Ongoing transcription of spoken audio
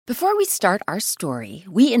Before we start our story,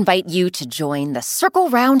 we invite you to join the Circle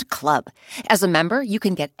Round Club. As a member, you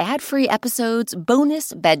can get ad-free episodes,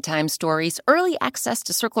 bonus bedtime stories, early access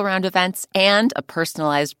to Circle Round events, and a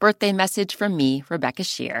personalized birthday message from me, Rebecca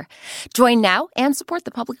Shear. Join now and support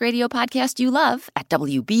the public radio podcast you love at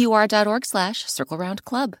wbur.org/Circle Round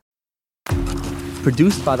Club.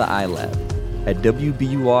 Produced by the iLab at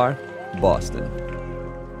WBUR, Boston.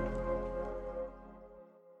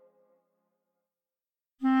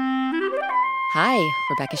 Hi,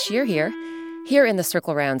 Rebecca Shear here. Here in the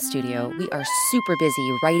Circle Round studio, we are super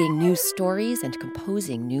busy writing new stories and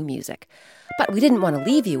composing new music. But we didn't want to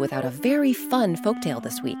leave you without a very fun folktale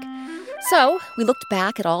this week. So we looked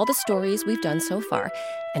back at all the stories we've done so far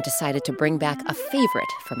and decided to bring back a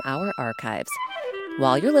favorite from our archives.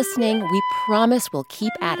 While you're listening, we promise we'll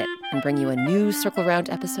keep at it and bring you a new Circle Round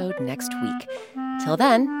episode next week. Till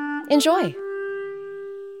then, enjoy.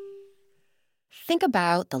 Think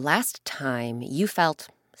about the last time you felt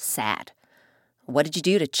sad. What did you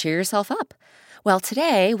do to cheer yourself up? Well,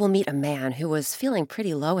 today we'll meet a man who was feeling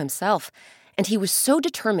pretty low himself, and he was so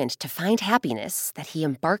determined to find happiness that he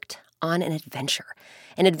embarked on an adventure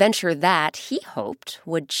that he hoped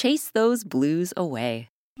would chase those blues away.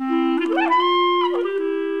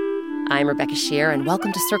 I'm Rebecca Shear, and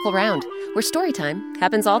welcome to Circle Round, where story time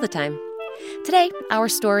happens all the time. Today, our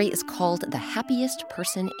story is called The Happiest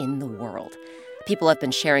Person in the World. People have been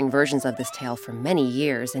sharing versions of this tale for many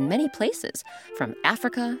years in many places, from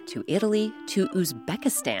Africa to Italy to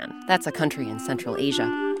Uzbekistan. That's a country in Central Asia.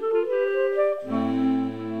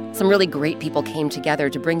 Some really great people came together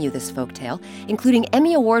to bring you this folktale, including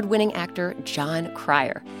Emmy Award-winning actor Jon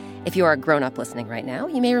Cryer. If you are a grown-up listening right now,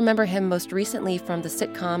 you may remember him most recently from the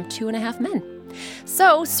sitcom 2.5 Men.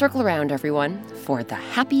 So circle around, everyone, for The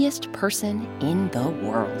Happiest Person in the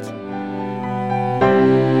World.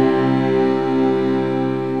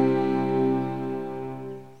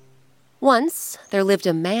 Once, there lived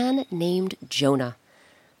a man named Jonah.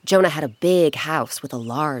 Jonah had a big house with a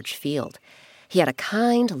large field. He had a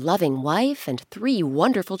kind, loving wife and 3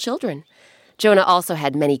 wonderful children. Jonah also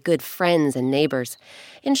had many good friends and neighbors.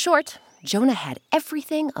 In short, Jonah had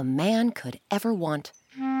everything a man could ever want.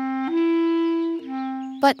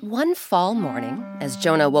 But one fall morning, as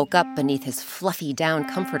Jonah woke up beneath his fluffy down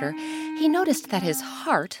comforter, he noticed that his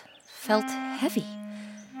heart felt heavy.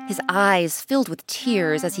 His eyes filled with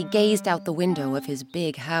tears as he gazed out the window of his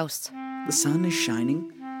big house. The sun is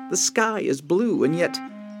shining, the sky is blue, and yet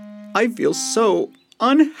I feel so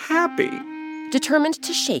unhappy. Determined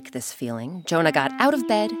to shake this feeling, Jonah got out of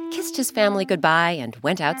bed, kissed his family goodbye, and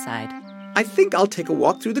went outside. I think I'll take a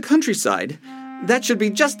walk through the countryside. That should be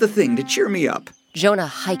just the thing to cheer me up. Jonah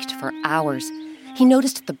hiked for hours. He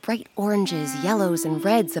noticed the bright oranges, yellows, and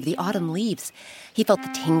reds of the autumn leaves. He felt the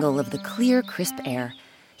tingle of the clear, crisp air.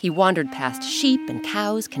 He wandered past sheep and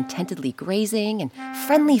cows contentedly grazing and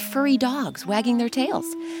friendly furry dogs wagging their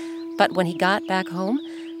tails. But when he got back home,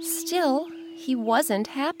 still, he wasn't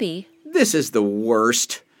happy. This is the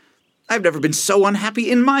worst. I've never been so unhappy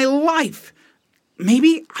in my life.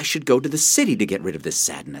 Maybe I should go to the city to get rid of this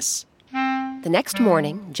sadness. The next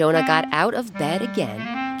morning, Jonah got out of bed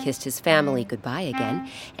again, kissed his family goodbye again,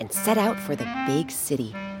 and set out for the big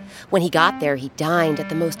city. When he got there, he dined at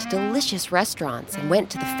the most delicious restaurants and went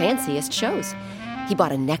to the fanciest shows. He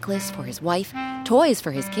bought a necklace for his wife, toys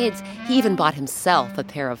for his kids. He even bought himself a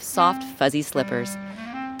pair of soft, fuzzy slippers.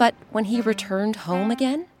 But when he returned home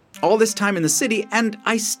again... All this time in the city, and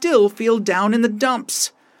I still feel down in the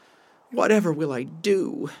dumps. Whatever will I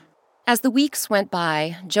do? As the weeks went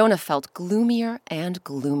by, Jonah felt gloomier and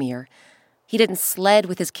gloomier. He didn't sled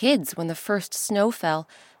with his kids when the first snow fell.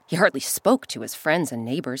 He hardly spoke to his friends and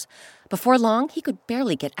neighbors. Before long, he could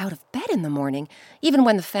barely get out of bed in the morning, even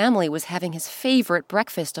when the family was having his favorite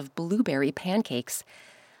breakfast of blueberry pancakes.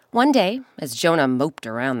 One day, as Jonah moped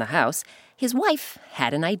around the house, his wife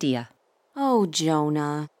had an idea. Oh,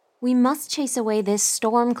 Jonah, we must chase away this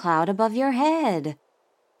storm cloud above your head.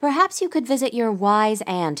 Perhaps you could visit your wise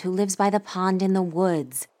aunt who lives by the pond in the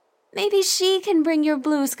woods. Maybe she can bring your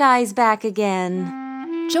blue skies back again.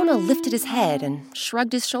 Jonah lifted his head and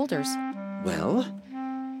shrugged his shoulders. Well,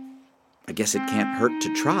 I guess it can't hurt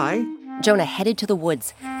to try. Jonah headed to the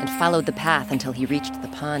woods and followed the path until he reached the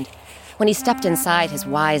pond. When he stepped inside his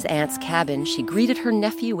wise aunt's cabin, she greeted her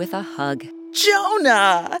nephew with a hug.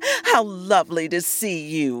 Jonah, how lovely to see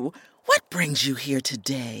you. What brings you here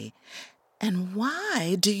today? And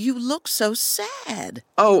why do you look so sad?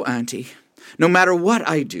 Oh, Auntie, no matter what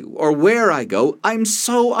I do or where I go, I'm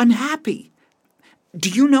so unhappy. Do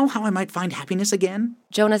you know how I might find happiness again?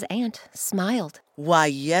 Jonah's aunt smiled. Why,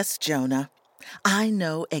 yes, Jonah. I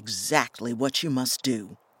know exactly what you must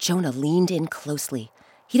do. Jonah leaned in closely.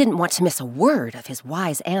 He didn't want to miss a word of his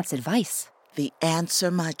wise aunt's advice. The answer,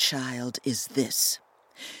 my child, is this.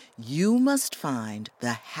 You must find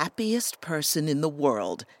the happiest person in the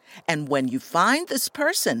world. And when you find this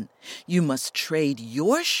person, you must trade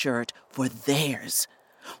your shirt for theirs.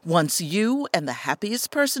 Once you and the happiest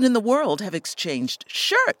person in the world have exchanged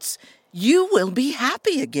shirts, you will be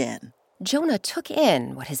happy again. Jonah took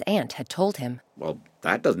in what his aunt had told him. Well,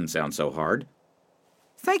 that doesn't sound so hard.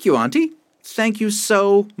 Thank you, Auntie. Thank you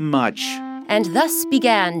so much. And thus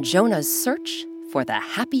began Jonah's search for the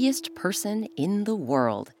happiest person in the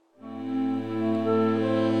world.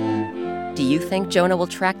 Do you think Jonah will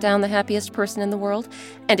track down the happiest person in the world?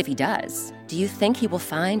 And if he does, do you think he will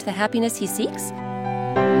find the happiness he seeks?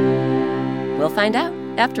 We'll find out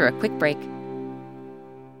after a quick break.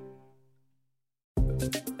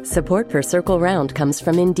 Support for Circle Round comes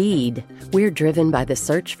from Indeed. We're driven by the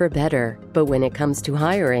search for better. But when it comes to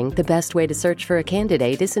hiring, the best way to search for a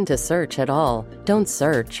candidate isn't to search at all. Don't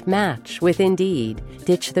search, match with Indeed.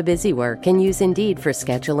 Ditch the busy work and use Indeed for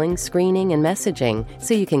scheduling, screening, and messaging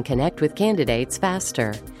so you can connect with candidates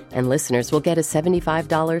faster. And listeners will get a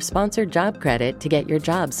 $75 sponsored job credit to get your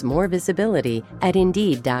jobs more visibility at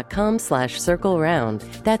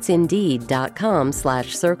Indeed.com/CircleRound. That's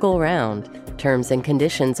Indeed.com/CircleRound. Terms and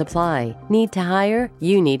conditions apply. Need to hire?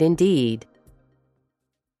 You need Indeed.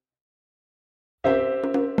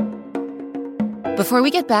 Before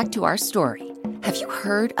we get back to our story, have you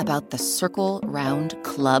heard about the Circle Round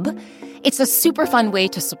Club? It's a super fun way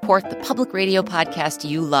to support the public radio podcast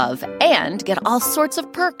you love and get all sorts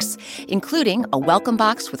of perks, including a welcome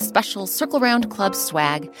box with special Circle Round Club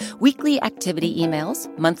swag, weekly activity emails,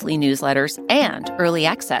 monthly newsletters, and early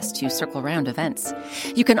access to Circle Round events.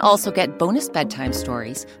 You can also get bonus bedtime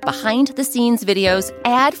stories, behind-the-scenes videos,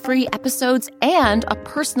 ad-free episodes, and a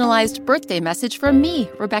personalized birthday message from me,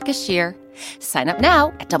 Rebecca Shear. Sign up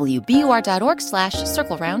now at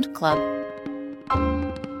wbur.org/CircleRoundClub.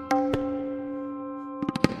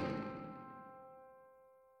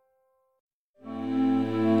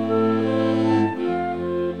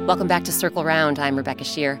 Welcome back to Circle Round. I'm Rebecca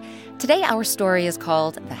Shear. Today, our story is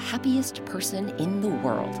called The Happiest Person in the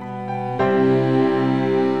World.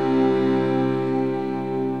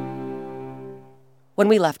 When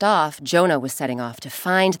we left off, Jonah was setting off to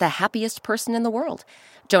find the happiest person in the world.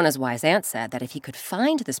 Jonah's wise aunt said that if he could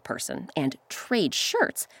find this person and trade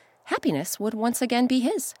shirts, happiness would once again be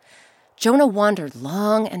his. Jonah wandered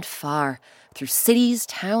long and far, through cities,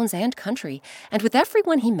 towns, and country, and with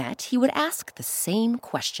everyone he met, he would ask the same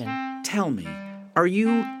question. Tell me, are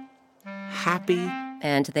you happy?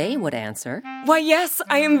 And they would answer, Why, yes,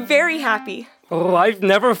 I am very happy. Oh, I've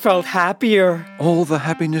never felt happier. All the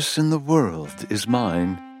happiness in the world is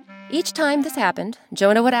mine. Each time this happened,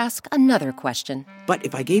 Jonah would ask another question. But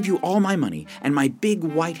if I gave you all my money and my big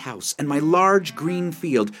white house and my large green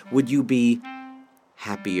field, would you be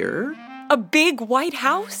happier? A big white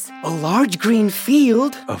house? A large green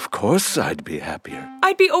field? Of course I'd be happier.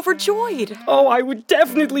 I'd be overjoyed. Oh, I would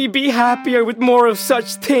definitely be happier with more of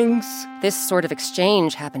such things. This sort of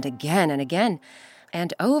exchange happened again and again.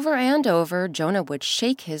 And over, Jonah would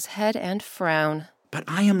shake his head and frown. But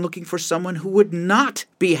I am looking for someone who would not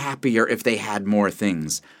be happier if they had more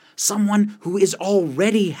things. Someone who is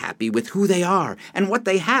already happy with who they are and what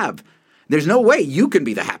they have. There's no way you can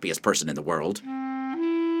be the happiest person in the world.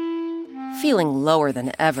 Feeling lower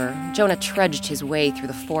than ever, Jonah trudged his way through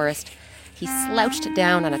the forest. He slouched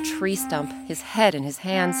down on a tree stump, his head in his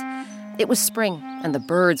hands. It was spring, and the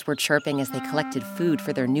birds were chirping as they collected food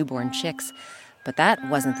for their newborn chicks. But that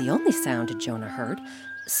wasn't the only sound Jonah heard.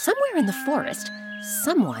 Somewhere in the forest,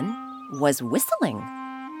 someone was whistling.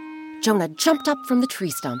 Jonah jumped up from the tree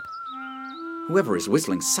stump. Whoever is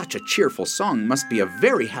whistling such a cheerful song must be a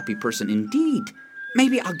very happy person indeed.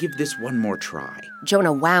 Maybe I'll give this one more try.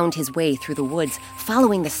 Jonah wound his way through the woods,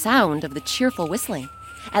 following the sound of the cheerful whistling.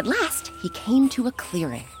 At last, he came to a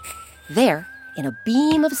clearing. There, in a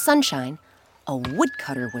beam of sunshine, a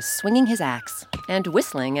woodcutter was swinging his axe and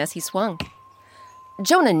whistling as he swung.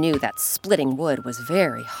 Jonah knew that splitting wood was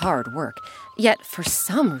very hard work, yet for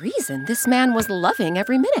some reason this man was loving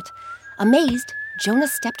every minute. Amazed, Jonah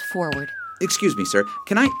stepped forward. Excuse me, sir.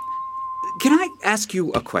 Can I ask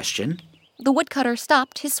you a question? The woodcutter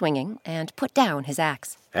stopped his swinging and put down his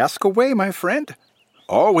axe. Ask away, my friend.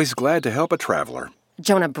 Always glad to help a traveler.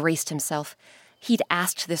 Jonah braced himself. He'd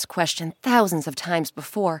asked this question thousands of times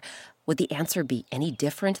before. Would the answer be any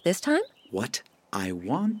different this time? What I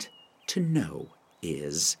want to know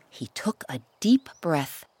is... He took a deep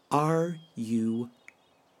breath. Are you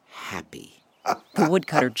happy? The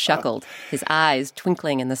woodcutter chuckled, his eyes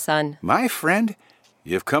twinkling in the sun. My friend,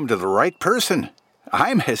 You've come to the right person.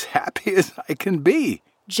 I'm as happy as I can be.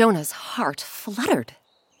 Jonah's heart fluttered.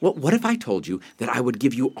 Well, what if I told you that I would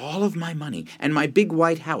give you all of my money and my big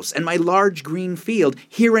white house and my large green field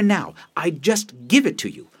here and now? I'd just give it to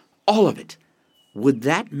you, all of it. Would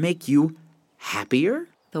that make you happier?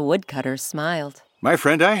 The woodcutter smiled. My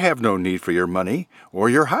friend, I have no need for your money or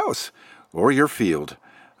your house or your field,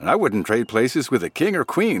 and I wouldn't trade places with a king or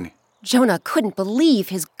queen. Jonah couldn't believe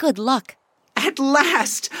his good luck. At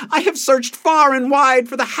last! I have searched far and wide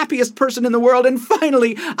for the happiest person in the world, and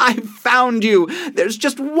finally I've found you. There's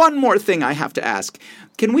just one more thing I have to ask.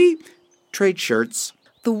 Can we trade shirts?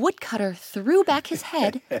 The woodcutter threw back his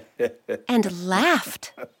head and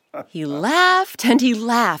laughed. He laughed and he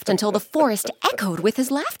laughed until the forest echoed with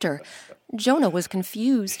his laughter. Jonah was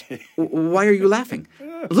confused. Why are you laughing?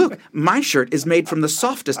 Look, my shirt is made from the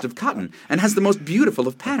softest of cotton and has the most beautiful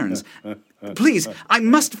of patterns. Please, I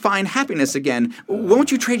must find happiness again.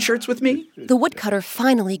 Won't you trade shirts with me? The woodcutter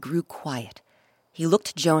finally grew quiet. He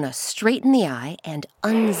looked Jonah straight in the eye and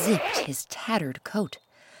unzipped his tattered coat.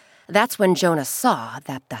 That's when Jonah saw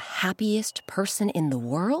that the happiest person in the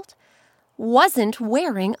world wasn't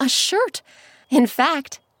wearing a shirt. In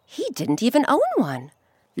fact, he didn't even own one.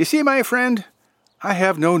 You see, my friend, I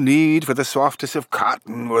have no need for the softest of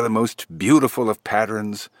cotton or the most beautiful of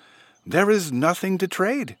patterns. There is nothing to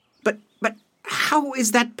trade. But how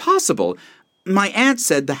is that possible? My aunt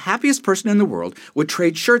said the happiest person in the world would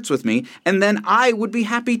trade shirts with me, and then I would be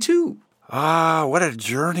happy too. Ah, what a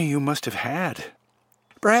journey you must have had.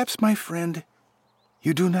 Perhaps, my friend,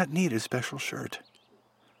 you do not need a special shirt.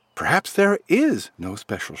 Perhaps there is no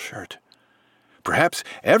special shirt. Perhaps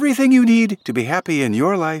everything you need to be happy in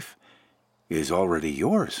your life is already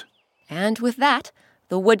yours. And with that,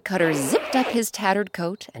 the woodcutter zipped up his tattered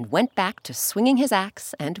coat and went back to swinging his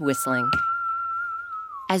axe and whistling.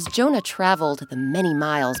 As Jonah traveled the many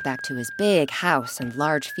miles back to his big house and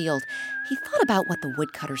large field, he thought about what the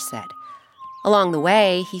woodcutter said. Along the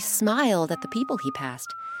way, he smiled at the people he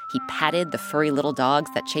passed. He patted the furry little dogs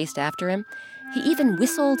that chased after him. He even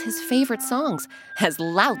whistled his favorite songs as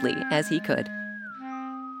loudly as he could.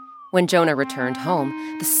 When Jonah returned home,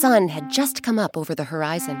 the sun had just come up over the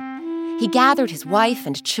horizon. He gathered his wife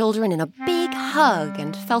and children in a big hug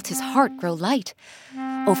and felt his heart grow light.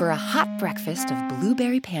 Over a hot breakfast of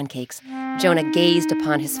blueberry pancakes, Jonah gazed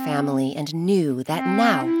upon his family and knew that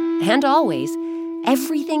now, and always,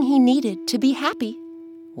 everything he needed to be happy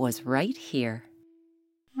was right here.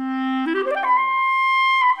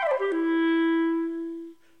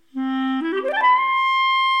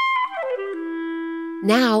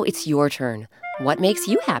 Now it's your turn. What makes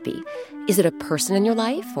you happy? Is it a person in your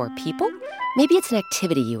life or people? Maybe it's an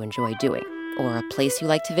activity you enjoy doing or a place you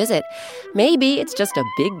like to visit. Maybe it's just a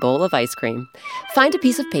big bowl of ice cream. Find a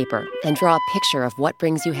piece of paper and draw a picture of what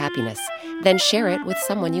brings you happiness. Then share it with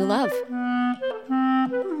someone you love.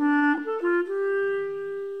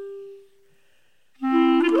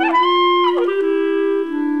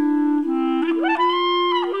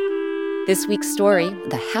 This week's story,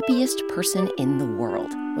 The Happiest Person in the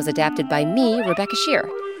World, was adapted by me, Rebecca Shear,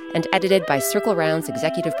 and edited by Circle Round's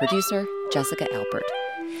executive producer, Jessica Alpert.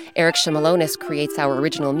 Eric Shimalonis creates our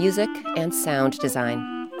original music and sound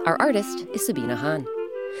design. Our artist is Sabina Hahn.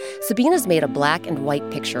 Sabina's made a black and white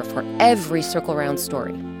picture for every Circle Round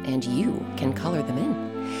story, and you can color them in.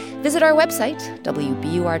 Visit our website,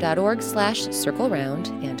 wbur.org/circleround,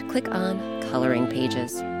 and click on Coloring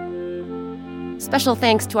Pages. Special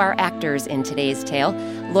thanks to our actors in today's tale,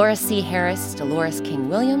 Laura C. Harris, Dolores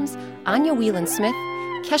King-Williams, Anya Whelan-Smith,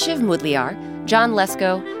 Keshiv Mudliar, John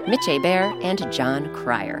Lesko, Mitch Hebert, and Jon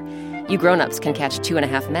Cryer. You grown-ups can catch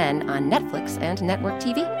 2.5 Men on Netflix and Network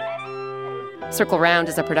TV. Circle Round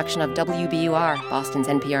is a production of WBUR, Boston's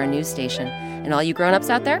NPR news station. And all you grown-ups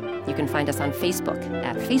out there, you can find us on Facebook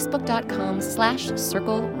at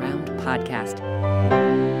facebook.com/Circle Round Podcast.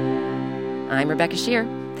 I'm Rebecca Shear.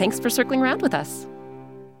 Thanks for circling around with us.